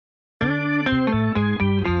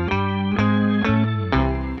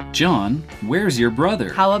John, where's your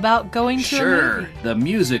brother? How about going to a Sure, movie? the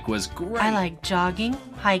music was great. I like jogging,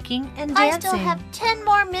 hiking, and I dancing. still have 10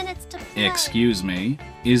 more minutes to play. Excuse me,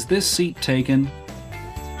 is this seat taken?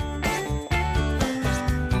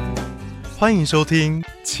 欢迎收听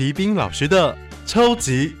齐斌老师的超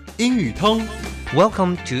级英语通。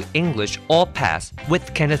Welcome to English All Pass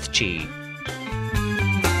with Kenneth Chi.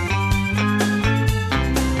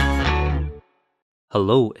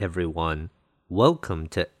 Hello, everyone. Welcome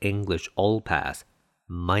to English All Pass.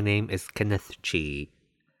 My name is Kenneth Chi.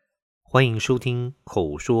 欢迎收听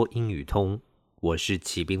口说英语通，我是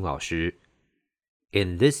齐斌老师。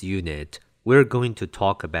In this unit, we're going to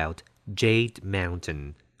talk about Jade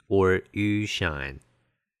Mountain, or Yushan.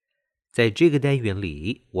 在这个单元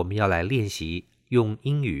里，我们要来练习用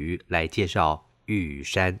英语来介绍玉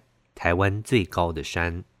山，台湾最高的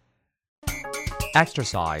山。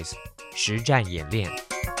Exercise 实战演练。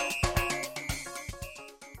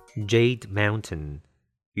Jade Mountain,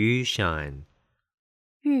 Yushan.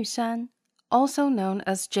 Yushan, also known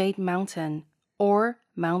as Jade Mountain or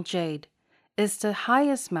Mount Jade, is the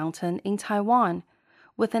highest mountain in Taiwan,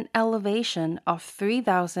 with an elevation of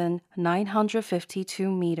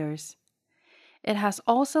 3,952 meters. It has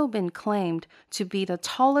also been claimed to be the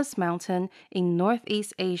tallest mountain in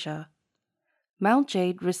Northeast Asia. Mount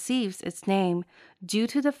Jade receives its name due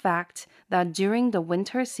to the fact that during the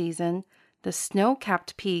winter season, the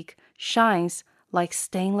snow-capped peak shines like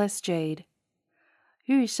stainless jade.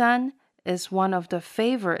 Yushan is one of the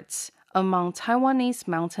favorites among Taiwanese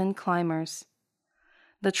mountain climbers.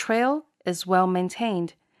 The trail is well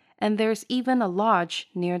maintained, and there's even a lodge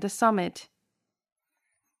near the summit.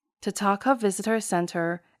 Tataka Visitor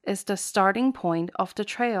Center is the starting point of the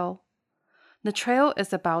trail. The trail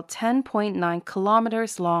is about 10.9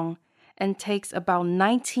 kilometers long and takes about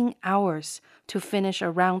 19 hours to finish a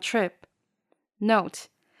round trip. Note,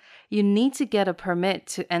 you need to get a permit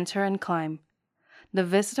to enter and climb. The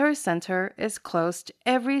Visitor Center is closed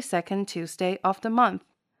every second Tuesday of the month.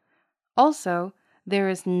 Also, there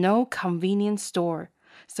is no convenience store,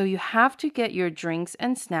 so you have to get your drinks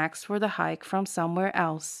and snacks for the hike from somewhere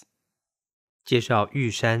else. 介绍玉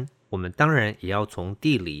山，我们当然也要从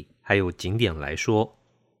地理还有景点来说。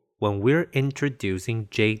When we're introducing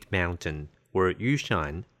Jade Mountain or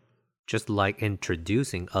Yushan, just like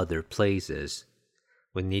introducing other places,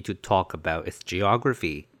 we need to talk about its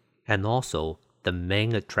geography and also the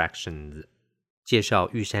main attractions. 介绍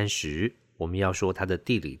玉山时，我们要说它的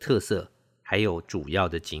地理特色，还有主要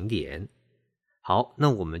的景点。好，那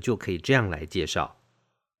我们就可以这样来介绍。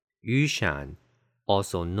Yushan,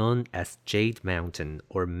 also known as Jade Mountain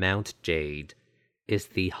or Mount Jade, is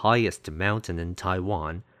the highest mountain in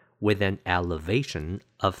Taiwan with an elevation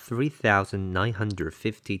of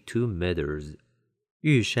 3,952 meters.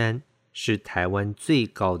 玉山是台湾最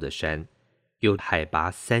高的山，有海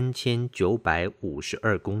拔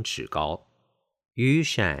3952公尺高。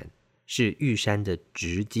Yushan 是玉山的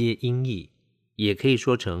直接音译，也可以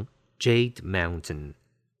说成 Jade Mountain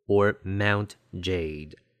or Mount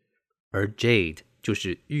Jade， 而 Jade 就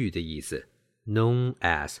是玉的意思， known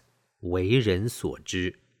as 为人所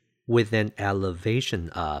知， with an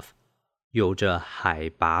elevation of 有着海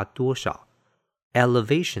拔多少。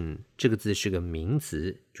Elevation 这个字是个名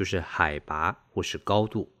词，就是海拔或是高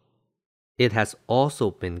度。It has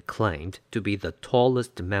also been claimed to be the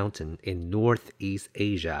tallest mountain in Northeast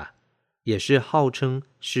Asia, 也是号称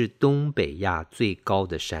是东北亚最高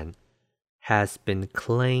的山。Has been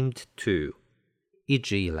claimed to 一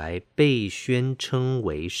直以来被宣称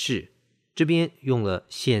为是，这边用了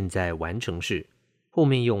现在完成式，后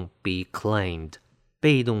面用 be claimed，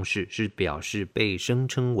 被动式是表示被声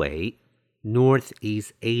称为。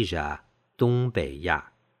Northeast Asia, 东北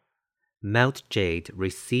亚。Mount Jade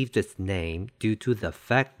received its name due to the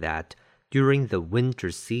fact that during the winter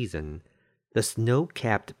season, the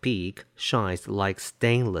snow-capped peak shines like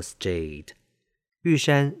stainless jade. 玉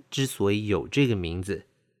山之所以有这个名字，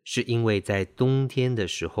是因为在冬天的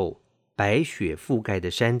时候，白雪覆盖的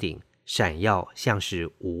山顶闪耀像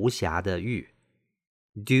是无瑕的玉。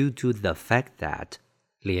Due to the fact that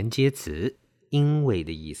连接词，因为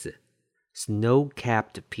的意思。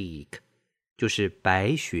Snow-capped peak 就是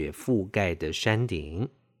白雪覆盖的山顶。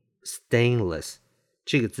Stainless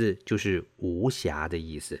这个字就是无瑕的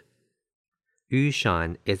意思。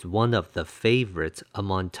Yushan is one of the favorites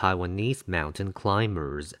among Taiwanese mountain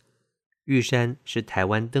climbers. 玉山是台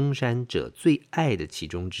湾登山者最爱的其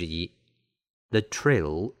中之一。The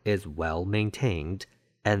trail is well maintained,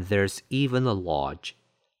 and there's even a lodge,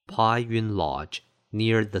 Paiyun Lodge,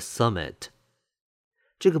 near the summit.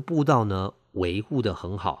 这个步道呢，维护得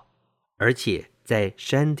很好，而且在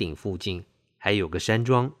山顶附近还有个山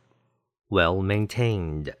庄 Well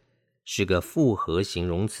maintained 是个复合形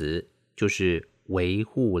容词，就是维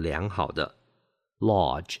护良好的。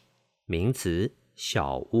Lodge 名词，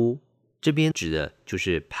小屋，这边指的就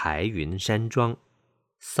是排云山庄。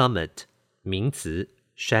Summit 名词，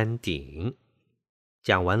山顶。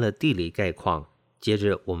讲完了地理概况，接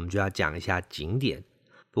着我们就要讲一下景点。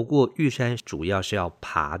不过玉山主要是要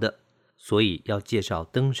爬的，所以要介绍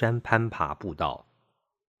登山攀爬步道。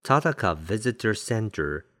Tataka Visitor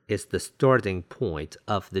Center is the starting point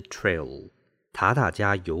of the trail. 塔塔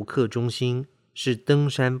加游客中心是登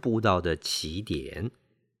山步道的起点。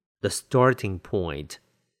The starting point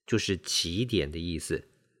就是起点的意思。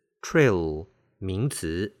Trail 名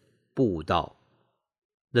词，步道。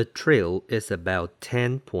The trail is about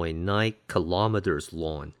 10.9 kilometers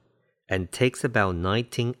long and takes about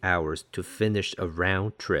 19 hours to finish a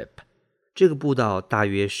round trip. 这个步道大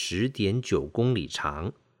约 10.9 公里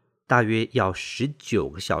长，大约要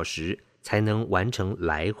19个小时才能完成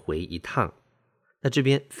来回一趟。那这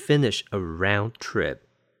边 finish a round trip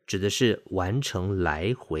指的是完成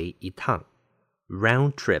来回一趟，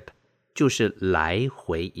 round trip 就是来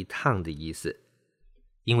回一趟的意思。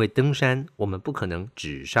因为登山我们不可能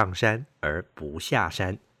只上山而不下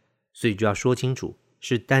山，所以就要说清楚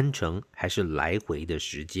是单程还是来回的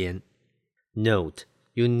时间。 Note,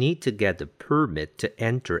 you need to get a permit to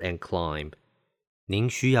enter and climb. 您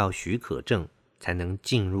需要许可证才能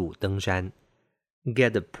进入登山。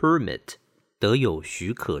 Get a permit 得有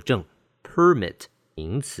许可证， permit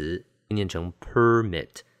名词，念成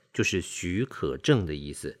permit 就是许可证的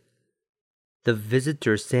意思。The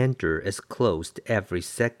visitor center is closed every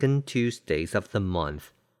second Tuesdays of the month.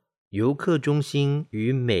 游客中心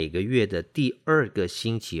于每个月的第2个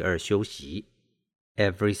星期二休息。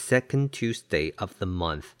Every second Tuesday of the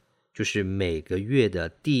month 就是每个月的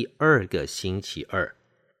第2个星期二。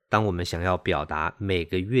当我们想要表达每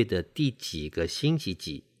个月的第几个星期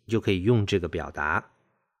几，就可以用这个表达。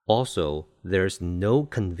Also, there's no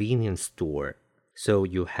convenience store, so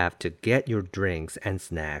you have to get your drinks and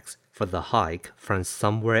snacks for the hike from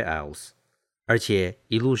somewhere else. 而且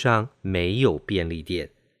一路上没有便利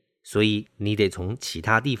店，所以你得从其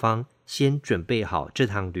他地方先准备好这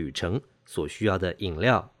趟旅程所需要的饮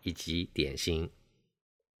料以及点心。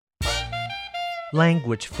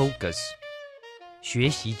 Language focus 学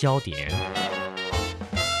习焦点。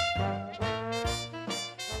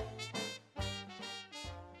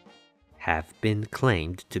Have been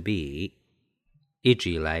claimed to be 一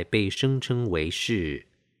直以来被声称为是。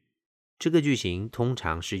这个句型通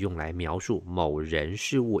常是用来描述某人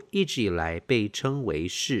事物一直以来被称为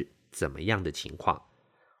是怎么样的情况。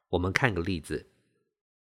我们看个例子。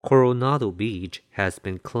Coronado Beach has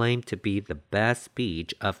been claimed to be the best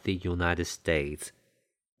beach of the United States.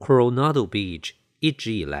 Coronado Beach 一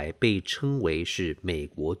直以来被称为是美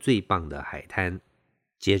国最棒的海滩。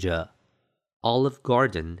接着 Olive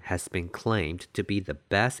Garden has been claimed to be the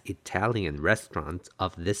best Italian restaurant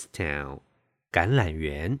of this town. 橄榄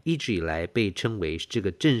园一直以来被称为是这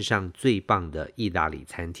个镇上最棒的意大利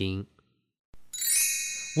餐厅。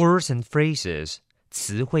 Words and phrases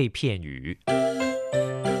词汇片语。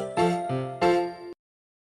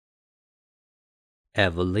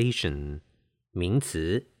Elevation 名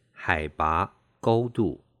词，海拔、高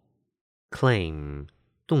度。Claim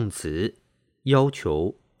动词，要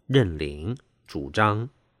求、认领、主张。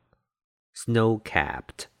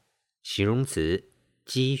Snow-capped 形容词，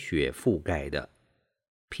积雪覆盖的。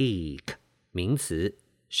Peak 名词，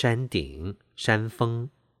山顶、山峰。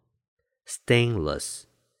Stainless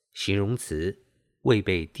形容词，未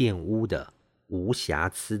被玷污的、无瑕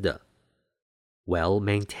疵的。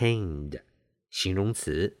Well-maintained形容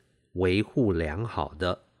词，维护良好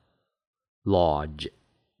的。Lodge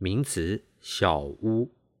名词，小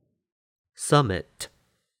屋。Summit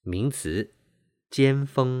名词，尖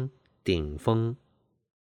峰、顶峰。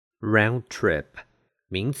Round trip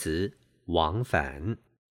名词，往返。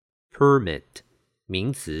Permit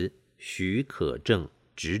名词，许可证、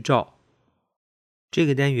执照。这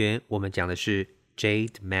个单元我们讲的是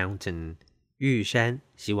Jade Mountain 玉山，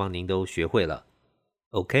希望您都学会了。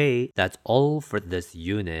Okay, that's all for this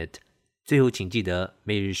unit. 最后请记得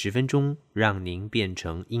每日10分钟，让您变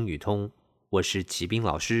成英语通。我是齐斌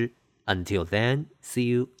老师。Until then,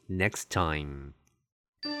 see you next time.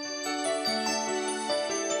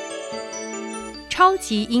 超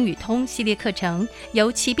级英语通系列课程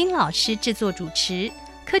由齐斌老师制作主持，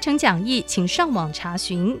课程讲义请上网查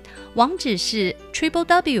询，网址是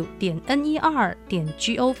www.ner.gov.tw